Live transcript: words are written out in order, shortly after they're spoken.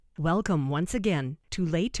Welcome once again to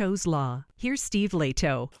Leto's Law. Here's Steve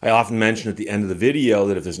Leto. I often mention at the end of the video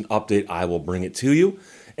that if there's an update, I will bring it to you.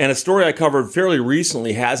 And a story I covered fairly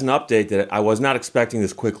recently has an update that I was not expecting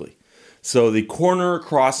this quickly. So the corner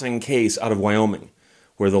crossing case out of Wyoming,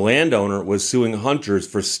 where the landowner was suing hunters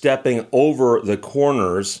for stepping over the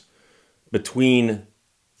corners between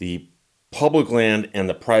the public land and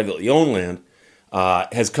the privately owned land,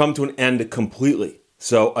 has come to an end completely.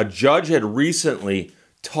 So a judge had recently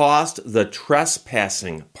tossed the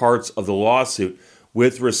trespassing parts of the lawsuit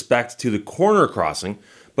with respect to the corner crossing,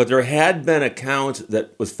 but there had been a count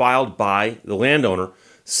that was filed by the landowner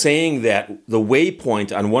saying that the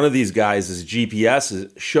waypoint on one of these guys'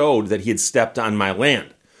 GPS showed that he had stepped on my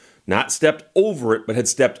land. Not stepped over it, but had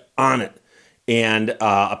stepped on it. And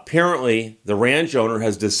apparently the ranch owner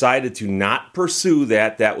has decided to not pursue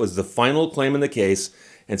that. That was the final claim in the case,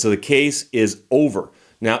 and so the case is over.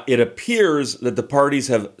 Now, it appears that the parties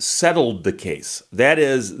have settled the case. That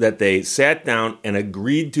is, that they sat down and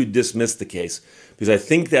agreed to dismiss the case, because I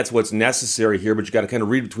think that's what's necessary here, but you got to kind of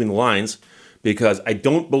read between the lines, because I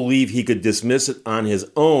don't believe he could dismiss it on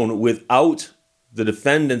his own without the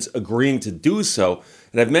defendants agreeing to do so.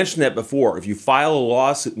 And I've mentioned that before. If you file a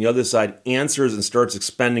lawsuit and the other side answers and starts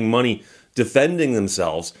expending money defending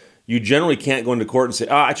themselves, you generally can't go into court and say,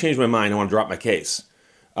 I changed my mind, I want to drop my case.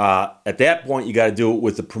 At that point, you got to do it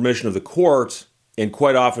with the permission of the court, and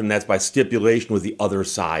quite often that's by stipulation with the other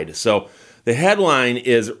side. So the headline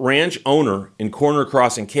is ranch owner in corner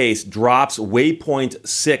crossing case drops waypoint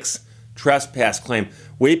 6 trespass claim.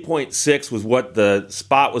 Waypoint 6 was what the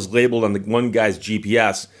spot was labeled on the one guy's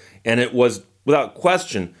GPS, and it was, without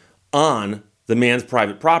question, on the man's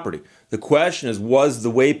private property. The question is, was the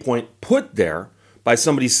waypoint put there by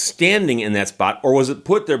somebody standing in that spot, or was it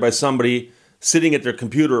put there by somebody sitting at their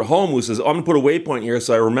computer at home who says, I'm going to put a waypoint here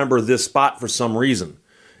so I remember this spot for some reason?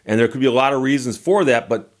 And there could be a lot of reasons for that,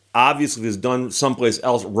 but obviously if it's done someplace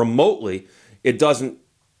else remotely, it doesn't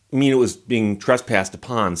mean it was being trespassed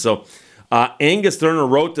upon. So Angus Thurner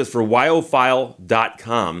wrote this for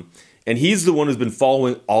WyoFile.com, and he's the one who's been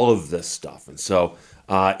following all of this stuff. And so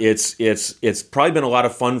it's probably been a lot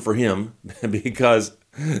of fun for him because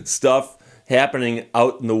stuff happening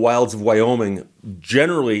out in the wilds of Wyoming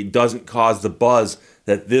generally doesn't cause the buzz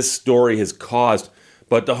that this story has caused.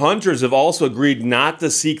 But the hunters have also agreed not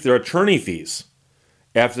to seek their attorney fees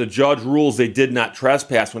after the judge rules they did not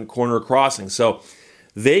trespass when corner crossing. So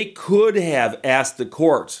they could have asked the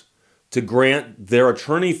court to grant their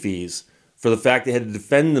attorney fees for the fact they had to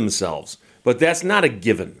defend themselves. But that's not a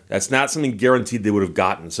given. That's not something guaranteed they would have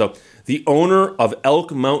gotten. So the owner of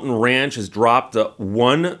Elk Mountain Ranch has dropped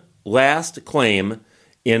one last claim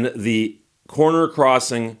in the corner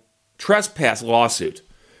crossing trespass lawsuit.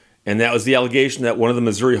 And that was the allegation that one of the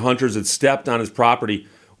Missouri hunters had stepped on his property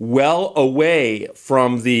well away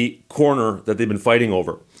from the corner that they've been fighting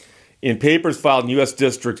over. In papers filed in U.S.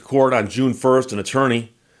 District Court on June 1st, an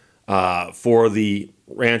attorney for the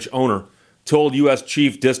ranch owner told U.S.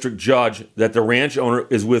 Chief District Judge that the ranch owner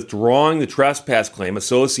is withdrawing the trespass claim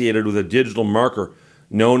associated with a digital marker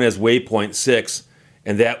known as Waypoint 6,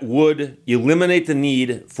 and that would eliminate the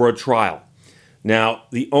need for a trial. Now,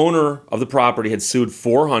 the owner of the property had sued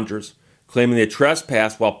 4 hunters, claiming they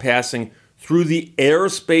trespassed while passing through the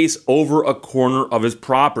airspace over a corner of his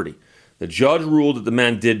property. The judge ruled that the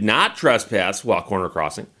men did not trespass while corner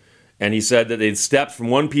crossing, and he said that they'd stepped from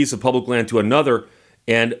one piece of public land to another,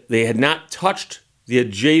 and they had not touched the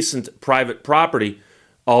adjacent private property,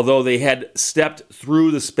 although they had stepped through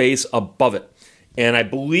the space above it. And I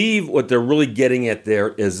believe what they're really getting at there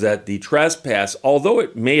is that the trespass, although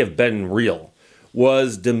it may have been real,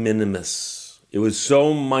 was de minimis. It was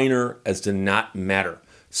so minor as to not matter.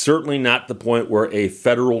 Certainly not the point where a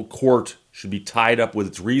federal court should be tied up with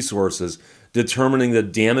its resources determining the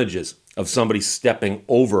damages of somebody stepping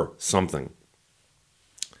over something.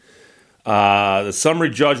 The summary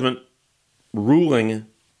judgment ruling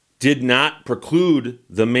did not preclude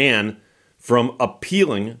the man from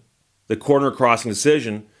appealing the corner crossing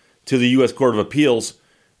decision to the U.S. Court of Appeals,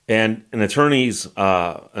 and an attorney for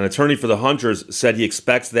the hunters said he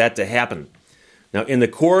expects that to happen. Now, in the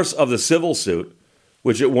course of the civil suit,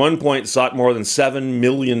 which at one point sought more than $7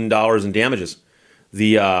 million in damages,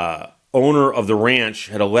 the owner of the ranch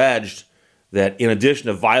had alleged that in addition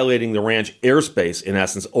to violating the ranch airspace, in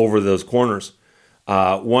essence, over those corners,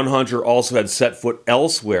 one hunter also had set foot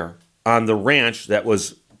elsewhere on the ranch that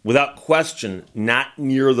was, without question, not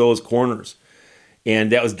near those corners.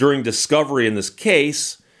 And that was during discovery in this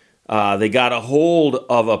case. They got a hold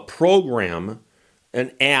of a program,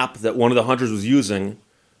 an app that one of the hunters was using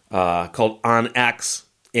called OnX,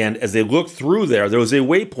 And as they looked through there was a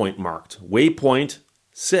waypoint marked, waypoint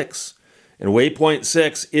 6. And waypoint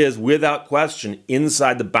 6 is, without question,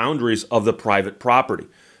 inside the boundaries of the private property.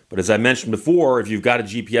 But as I mentioned before, if you've got a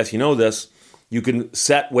GPS, you know this, you can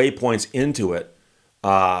set waypoints into it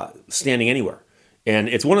standing anywhere. And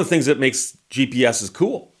it's one of the things that makes GPSs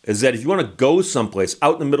cool, is that if you want to go someplace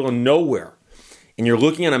out in the middle of nowhere, and you're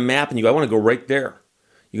looking at a map and you go, I want to go right there,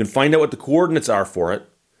 you can find out what the coordinates are for it,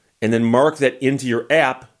 and then mark that into your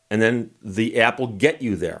app, and then the app will get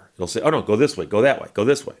you there. It'll say, oh no, go this way, go that way, go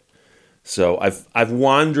this way. So I've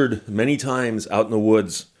wandered many times out in the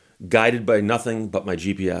woods, guided by nothing but my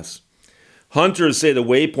GPS. Hunters say the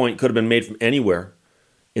waypoint could have been made from anywhere,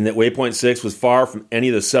 in that waypoint 6 was far from any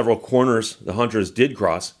of the several corners the hunters did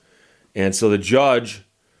cross. And so the judge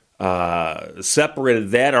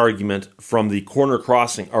separated that argument from the corner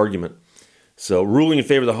crossing argument. So ruling in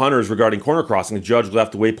favor of the hunters regarding corner crossing, the judge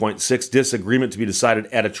left the waypoint 6 disagreement to be decided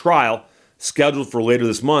at a trial scheduled for later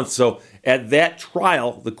this month. So at that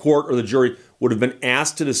trial, the court or the jury would have been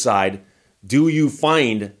asked to decide, do you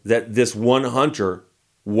find that this one hunter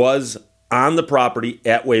was on the property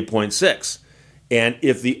at waypoint 6? And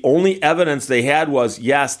if the only evidence they had was,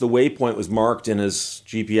 yes, the waypoint was marked in his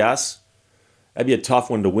GPS, that'd be a tough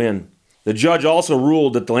one to win. The judge also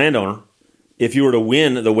ruled that the landowner, if you were to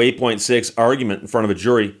win the waypoint 6 argument in front of a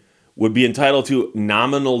jury, would be entitled to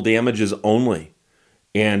nominal damages only.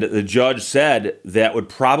 And the judge said that would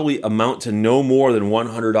probably amount to no more than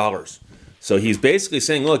 $100. So he's basically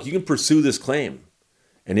saying, look, you can pursue this claim,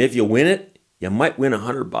 and if you win it, you might win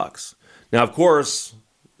 $100. Now, of course,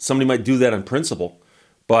 somebody might do that on principle,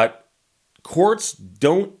 but courts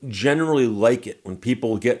don't generally like it when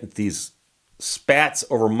people get these spats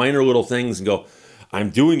over minor little things and go, I'm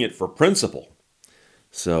doing it for principle.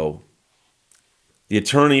 So the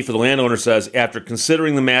attorney for the landowner says, after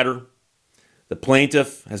considering the matter, the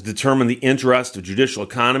plaintiff has determined the interest of judicial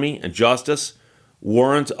economy and justice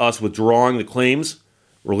warrant us withdrawing the claims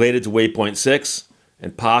related to waypoint 6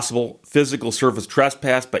 and possible physical surface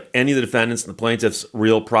trespass by any of the defendants in the plaintiff's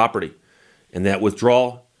real property. And that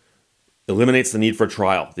withdrawal eliminates the need for a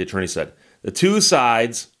trial, the attorney said. The two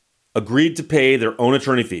sides agreed to pay their own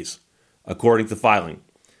attorney fees, according to the filing.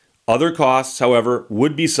 Other costs, however,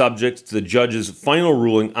 would be subject to the judge's final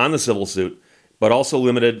ruling on the civil suit, but also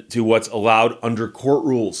limited to what's allowed under court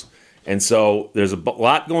rules. And so there's a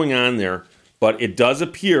lot going on there, but it does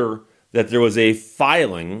appear that there was a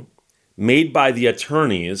filing made by the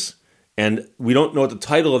attorneys, and we don't know what the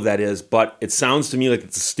title of that is, but it sounds to me like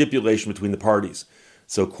it's a stipulation between the parties.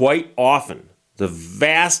 So quite often, the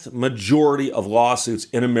vast majority of lawsuits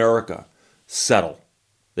in America settle.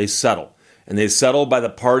 They settle. And they settle by the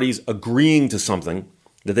parties agreeing to something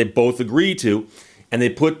that they both agree to, and they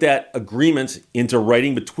put that agreement into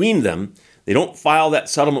writing between them. They don't file that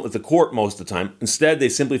settlement with the court most of the time. Instead, they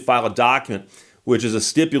simply file a document, which is a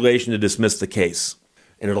stipulation to dismiss the case.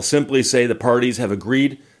 And it'll simply say the parties have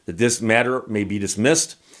agreed that this matter may be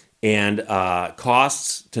dismissed and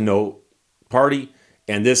costs to no party,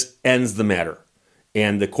 and this ends the matter.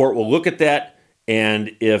 And the court will look at that,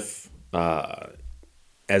 and if, as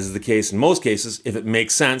is the case in most cases, if it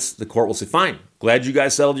makes sense, the court will say, fine, glad you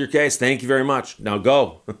guys settled your case. Thank you very much. Now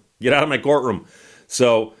go. Get out of my courtroom.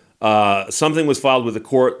 So something was filed with the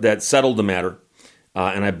court that settled the matter,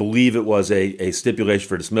 and I believe it was a stipulation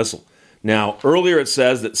for dismissal. Now, earlier it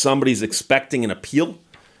says that somebody's expecting an appeal,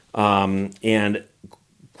 and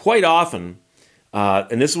quite often,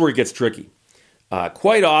 and this is where it gets tricky,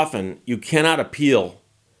 quite often you cannot appeal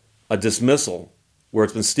a dismissal where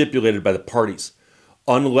it's been stipulated by the parties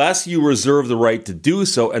unless you reserve the right to do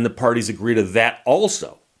so and the parties agree to that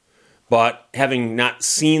also. But having not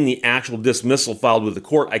seen the actual dismissal filed with the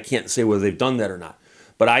court, I can't say whether they've done that or not.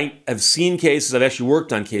 But I have seen cases, I've actually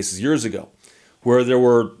worked on cases years ago, where there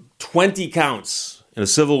were 20 counts in a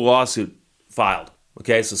civil lawsuit filed.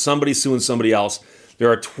 Okay, so somebody's suing somebody else.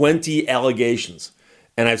 There are 20 allegations.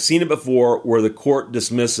 And I've seen it before where the court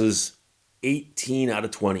dismisses 18 out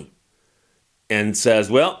of 20 and says,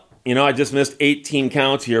 well, you know, I dismissed 18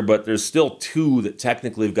 counts here, but there's still 2 that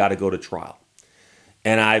technically have got to go to trial.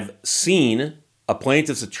 And I've seen a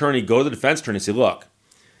plaintiff's attorney go to the defense attorney and say, look,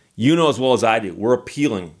 you know as well as I do, we're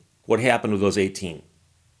appealing what happened with those 18.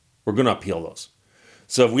 We're going to appeal those.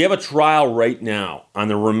 So if we have a trial right now on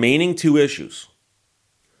the remaining 2 issues,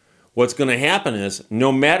 what's going to happen is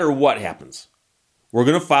no matter what happens, we're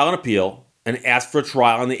going to file an appeal and ask for a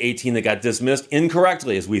trial on the 18 that got dismissed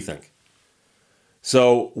incorrectly, as we think.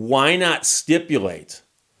 So why not stipulate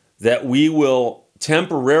that we will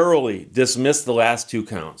temporarily dismiss the last 2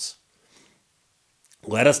 counts?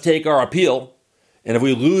 Let us take our appeal, and if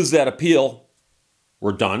we lose that appeal,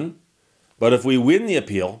 we're done. But if we win the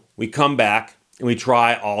appeal, we come back and we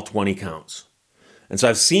try all 20 counts. And so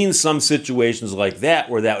I've seen some situations like that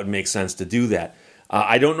where that would make sense to do that.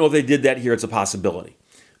 I don't know if they did that here. It's a possibility.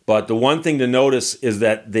 But the one thing to notice is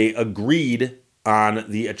that they agreed on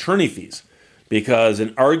the attorney fees, because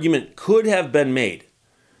an argument could have been made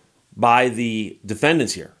by the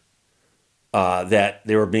defendants here that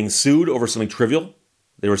they were being sued over something trivial.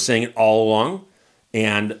 They were saying it all along.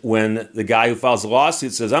 And when the guy who files the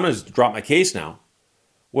lawsuit says, I'm going to drop my case now,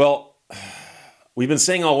 well, we've been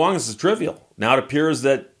saying all along this is trivial. Now it appears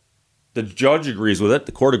that the judge agrees with it,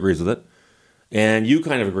 the court agrees with it, and you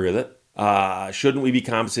kind of agree with it. Shouldn't we be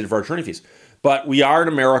compensated for our attorney fees? But we are in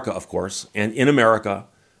America, of course, and in America,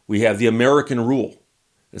 we have the American rule.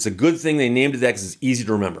 It's a good thing they named it that because it's easy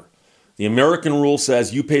to remember. The American rule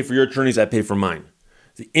says you pay for your attorneys, I pay for mine.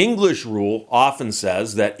 The English rule often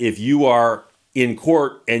says that if you are in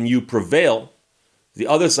court and you prevail, the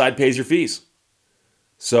other side pays your fees.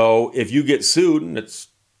 So if you get sued and it's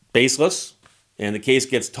baseless and the case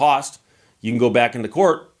gets tossed, you can go back into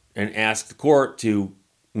court and ask the court to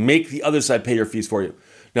make the other side pay your fees for you.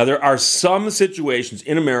 Now, there are some situations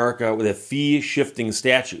in America with fee-shifting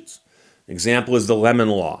statutes. An example is the lemon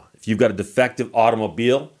law. If you've got a defective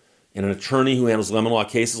automobile and an attorney who handles lemon law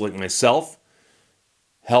cases like myself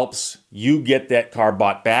helps you get that car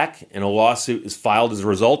bought back and a lawsuit is filed as a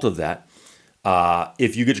result of that,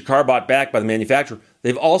 if you get your car bought back by the manufacturer,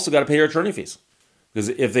 they've also got to pay your attorney fees. Because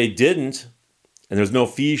if they didn't, and there's no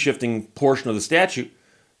fee-shifting portion of the statute,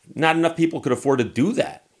 not enough people could afford to do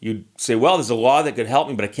that. You'd say, well, there's a law that could help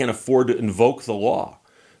me, but I can't afford to invoke the law.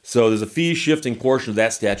 So there's a fee-shifting portion of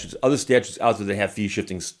that statute. There's other statutes out there that have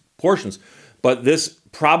fee-shifting portions, but this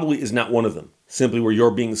probably is not one of them, simply where you're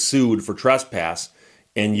being sued for trespass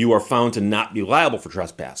and you are found to not be liable for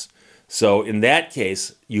trespass. So in that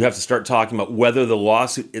case, you have to start talking about whether the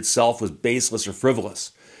lawsuit itself was baseless or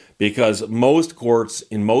frivolous, because most courts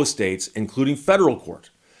in most states, including federal court,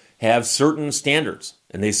 have certain standards.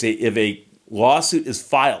 And they say if a lawsuit is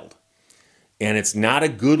filed and it's not a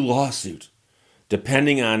good lawsuit,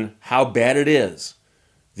 depending on how bad it is,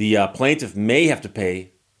 the plaintiff may have to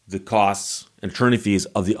pay the costs and attorney fees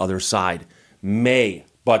of the other side. May,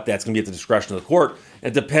 but that's going to be at the discretion of the court.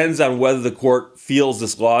 It depends on whether the court feels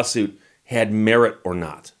this lawsuit had merit or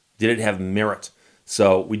not. Did it have merit?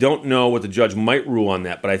 So we don't know what the judge might rule on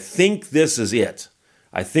that, but I think this is it.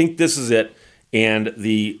 And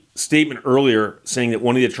the statement earlier saying that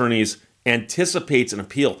one of the attorneys anticipates an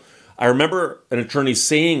appeal. I remember an attorney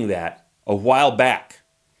saying that a while back.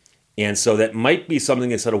 And so that might be something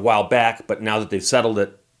they said a while back, but now that they've settled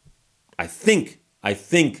it, I think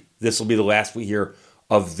this will be the last we hear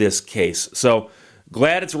of this case. So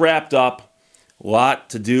glad it's wrapped up. A lot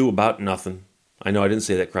to do about nothing. I know I didn't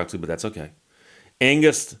say that correctly, but that's okay.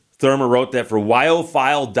 Angus Thurmer wrote that for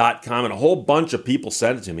wildfile.com, and a whole bunch of people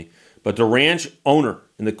sent it to me. But the ranch owner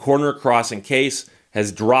in the corner crossing case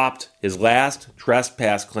has dropped his last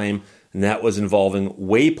trespass claim, and that was involving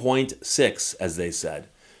Waypoint 6, as they said.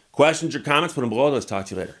 Questions or comments, put them below. Let's talk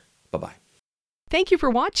to you later. Bye-bye. Thank you for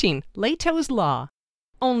watching Leto's Law.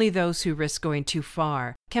 Only those who risk going too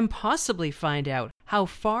far can possibly find out how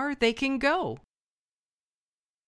far they can go.